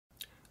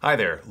Hi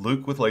there,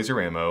 Luke with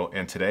Laser Ammo,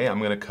 and today I'm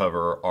going to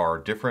cover our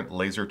different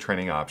laser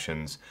training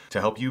options to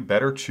help you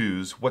better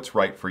choose what's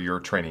right for your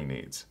training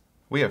needs.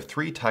 We have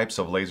three types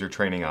of laser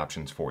training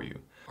options for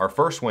you. Our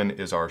first one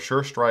is our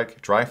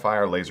SureStrike dry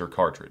fire laser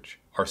cartridge.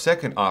 Our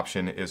second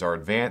option is our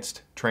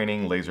advanced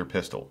training laser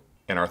pistol.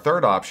 And our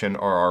third option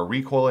are our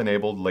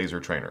recoil-enabled laser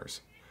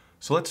trainers.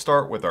 So let's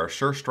start with our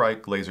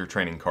SureStrike laser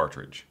training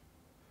cartridge.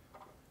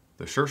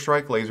 The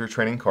SureStrike laser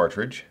training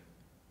cartridge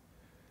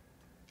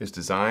is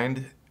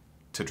designed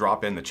to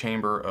drop in the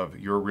chamber of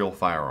your real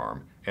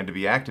firearm and to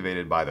be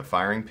activated by the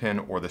firing pin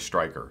or the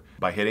striker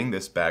by hitting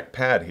this back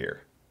pad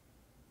here.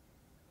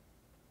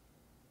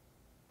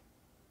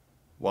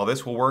 While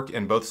this will work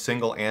in both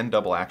single and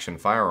double action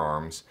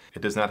firearms,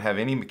 it does not have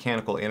any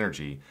mechanical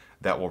energy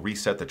that will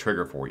reset the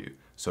trigger for you.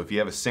 So if you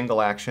have a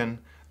single action,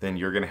 then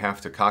you're going to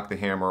have to cock the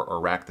hammer or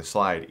rack the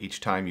slide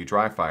each time you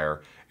dry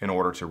fire in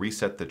order to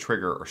reset the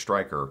trigger or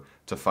striker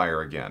to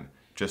fire again,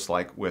 just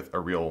like with a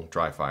real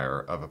dry fire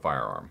of a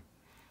firearm.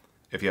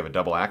 If you have a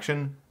double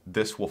action,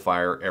 this will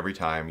fire every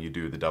time you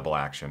do the double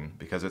action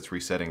because it's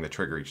resetting the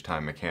trigger each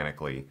time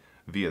mechanically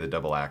via the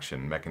double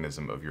action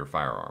mechanism of your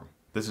firearm.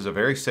 This is a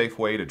very safe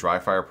way to dry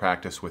fire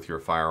practice with your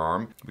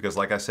firearm because,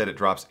 like I said, it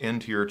drops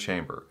into your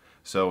chamber.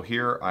 So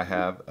here I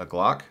have a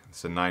Glock,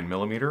 it's a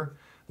 9mm.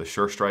 The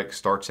SureStrike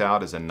starts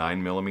out as a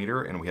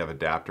 9mm and we have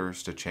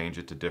adapters to change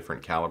it to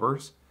different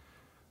calibers.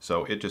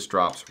 So it just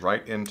drops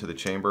right into the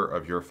chamber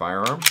of your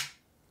firearm.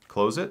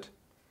 Close it.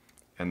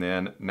 And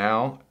then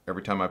now,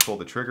 every time I pull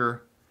the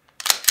trigger,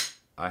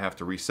 I have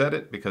to reset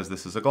it because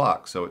this is a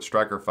Glock, so it's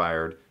striker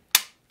fired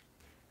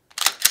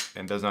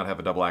and does not have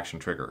a double action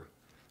trigger.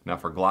 Now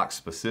for Glock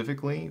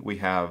specifically, we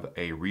have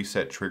a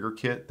reset trigger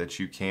kit that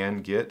you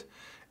can get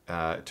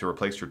to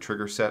replace your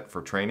trigger set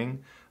for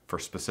training for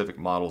specific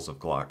models of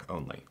Glock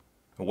only.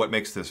 And what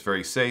makes this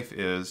very safe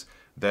is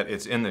that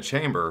it's in the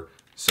chamber,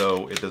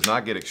 so it does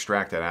not get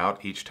extracted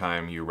out each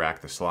time you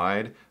rack the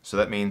slide. So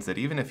that means that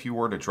even if you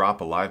were to drop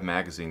a live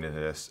magazine into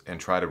this and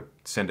try to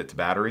send it to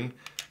battery,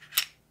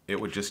 it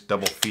would just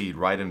double feed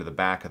right into the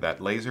back of that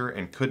laser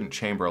and couldn't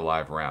chamber a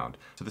live round.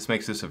 So this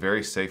makes this a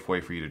very safe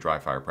way for you to dry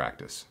fire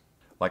practice.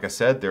 Like I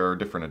said, there are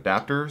different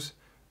adapters.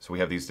 So we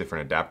have these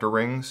different adapter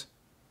rings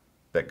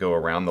that go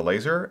around the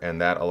laser,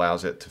 and that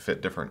allows it to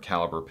fit different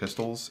caliber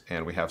pistols.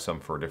 And we have some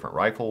for different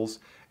rifles,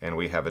 and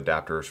we have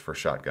adapters for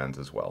shotguns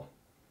as well.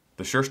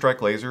 The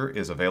SureStrike laser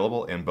is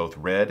available in both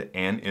red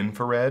and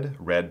infrared,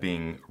 red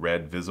being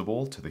red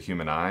visible to the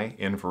human eye,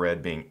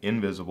 infrared being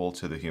invisible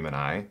to the human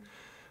eye.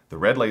 The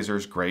red laser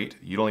is great.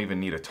 You don't even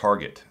need a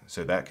target,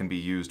 so that can be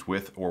used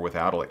with or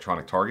without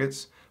electronic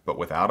targets, but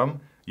without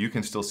them, you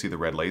can still see the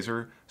red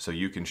laser, so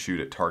you can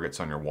shoot at targets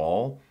on your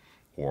wall,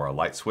 or a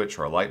light switch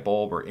or a light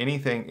bulb, or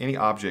anything, any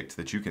object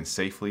that you can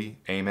safely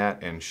aim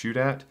at and shoot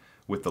at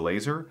with the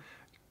laser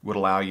would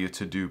allow you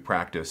to do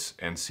practice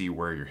and see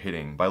where you're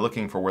hitting by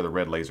looking for where the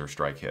red laser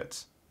strike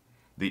hits.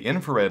 The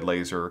infrared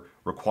laser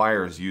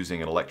requires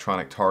using an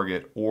electronic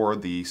target or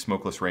the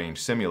smokeless range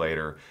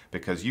simulator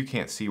because you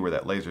can't see where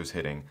that laser is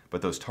hitting,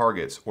 but those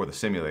targets or the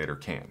simulator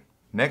can.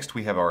 Next,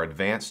 we have our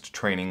advanced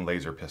training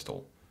laser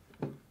pistol.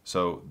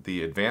 So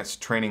the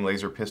advanced training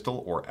laser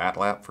pistol, or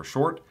ATLAP for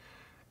short,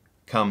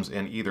 comes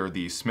in either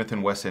the Smith &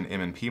 Wesson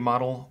M&P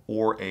model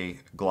or a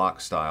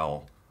Glock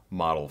style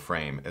model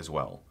frame as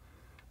well.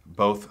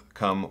 Both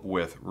come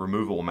with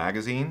removable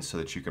magazines so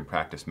that you can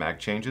practice mag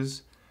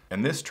changes.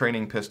 And this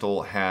training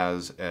pistol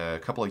has a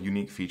couple of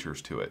unique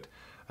features to it.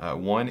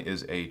 One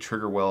is a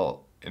trigger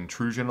well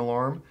intrusion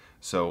alarm.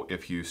 So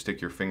if you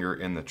stick your finger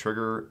in the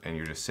trigger and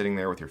you're just sitting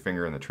there with your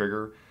finger in the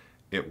trigger,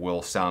 it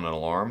will sound an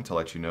alarm to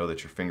let you know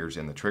that your finger's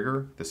in the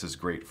trigger. This is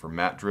great for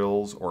mat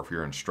drills, or if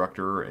you're an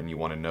instructor and you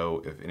want to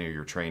know if any of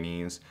your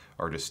trainees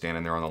are just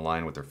standing there on the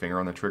line with their finger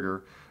on the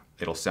trigger,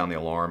 it'll sound the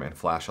alarm and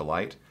flash a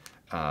light.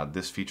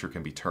 This feature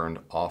can be turned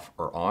off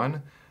or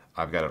on.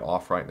 I've got it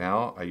off right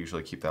now. I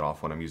usually keep that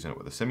off when I'm using it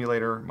with a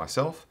simulator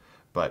myself,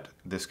 but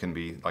this can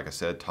be, like I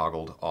said,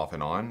 toggled off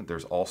and on.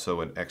 There's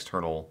also an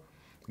external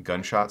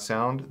gunshot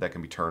sound that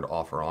can be turned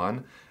off or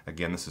on.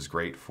 Again, this is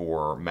great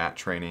for mat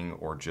training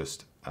or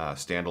just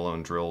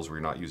standalone drills where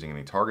you're not using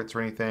any targets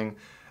or anything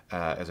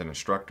as an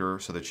instructor,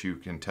 so that you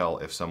can tell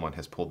if someone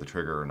has pulled the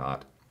trigger or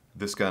not.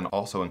 This gun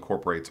also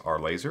incorporates our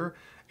laser,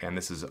 and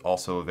this is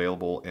also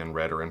available in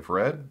red or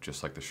infrared,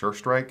 just like the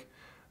SureStrike.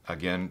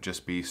 Again,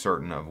 just be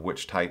certain of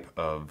which type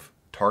of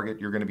target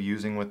you're going to be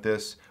using with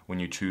this when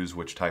you choose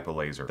which type of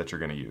laser that you're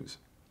going to use.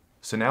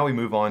 So now we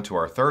move on to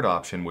our third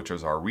option, which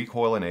is our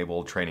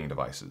recoil-enabled training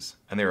devices.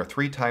 And there are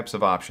three types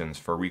of options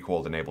for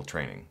recoil-enabled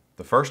training.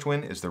 The first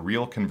one is the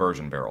reel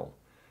conversion barrel.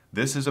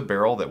 This is a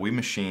barrel that we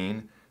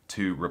machine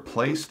to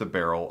replace the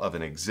barrel of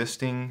an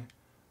existing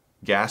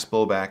gas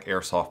blowback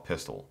airsoft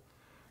pistol.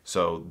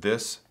 So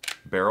this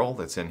barrel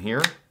that's in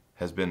here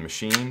has been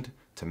machined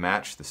to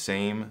match the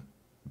same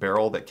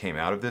barrel that came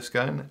out of this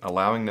gun,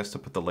 allowing us to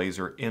put the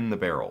laser in the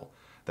barrel.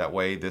 That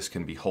way this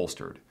can be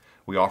holstered.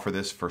 We offer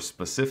this for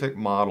specific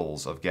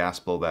models of gas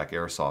blowback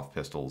airsoft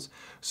pistols,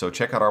 so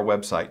check out our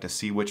website to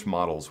see which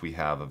models we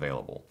have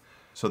available.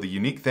 So the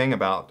unique thing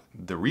about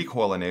the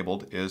recoil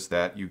enabled is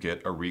that you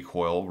get a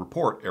recoil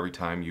report every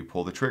time you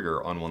pull the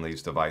trigger on one of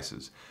these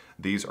devices.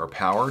 These are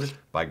powered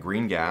by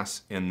green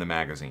gas in the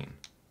magazine.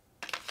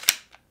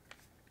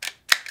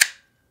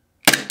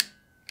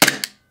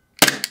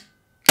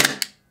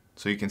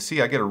 So you can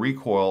see I get a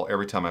recoil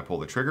every time I pull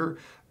the trigger.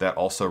 That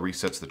also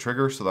resets the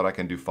trigger so that I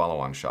can do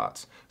follow-on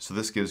shots. So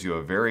this gives you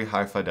a very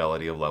high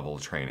fidelity of level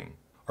of training.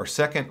 Our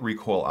second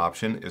recoil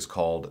option is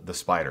called the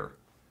Spider.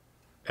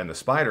 And the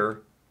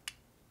Spider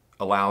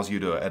allows you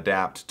to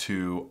adapt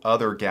to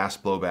other gas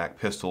blowback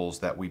pistols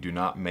that we do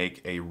not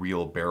make a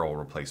real barrel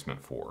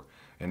replacement for.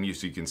 And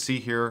as you can see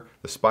here,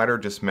 the Spider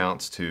just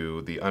mounts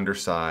to the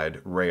underside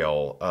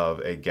rail of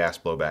a gas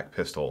blowback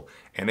pistol,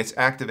 and it's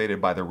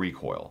activated by the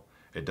recoil.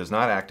 It does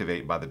not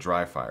activate by the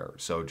dry fire.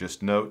 So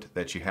just note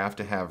that you have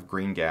to have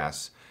green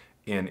gas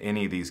in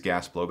any of these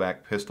gas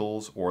blowback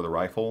pistols or the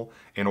rifle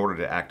in order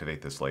to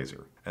activate this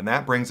laser. And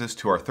that brings us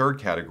to our third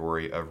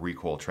category of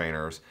recoil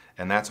trainers,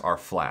 and that's our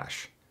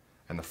flash.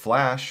 And the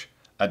flash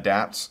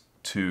adapts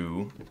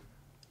to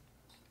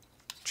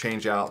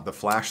change out the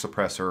flash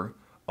suppressor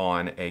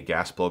on a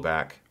gas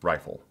blowback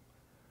rifle.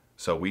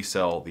 So we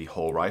sell the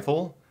whole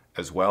rifle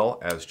as well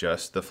as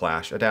just the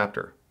flash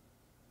adapter.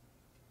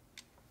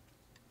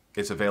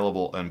 It's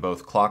available in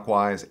both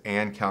clockwise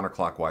and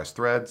counterclockwise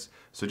threads,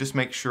 so just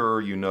make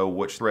sure you know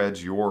which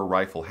threads your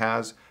rifle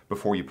has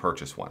before you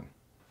purchase one.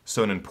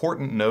 So an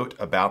important note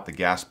about the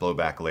gas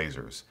blowback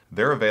lasers.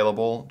 They're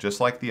available, just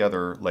like the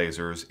other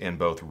lasers, in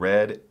both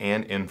red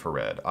and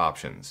infrared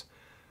options.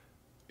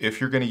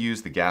 If you're going to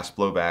use the gas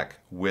blowback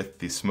with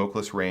the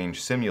smokeless range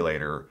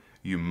simulator,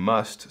 you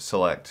must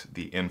select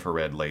the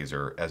infrared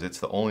laser, as it's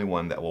the only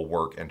one that will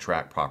work and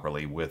track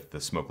properly with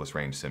the smokeless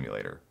range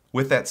simulator.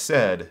 With that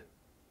said,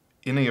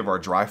 any of our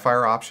dry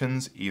fire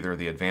options, either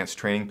the advanced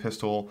training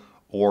pistol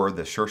or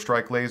the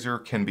SureStrike laser,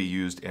 can be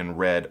used in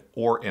red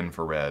or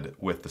infrared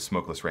with the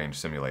smokeless range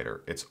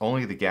simulator. It's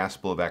only the gas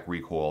blowback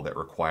recoil that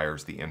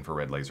requires the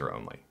infrared laser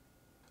only.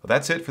 Well,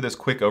 that's it for this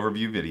quick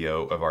overview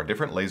video of our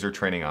different laser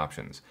training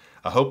options.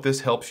 I hope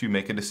this helps you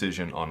make a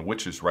decision on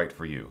which is right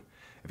for you.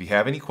 If you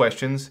have any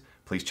questions,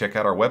 please check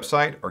out our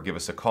website or give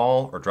us a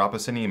call or drop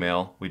us an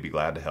email. We'd be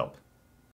glad to help.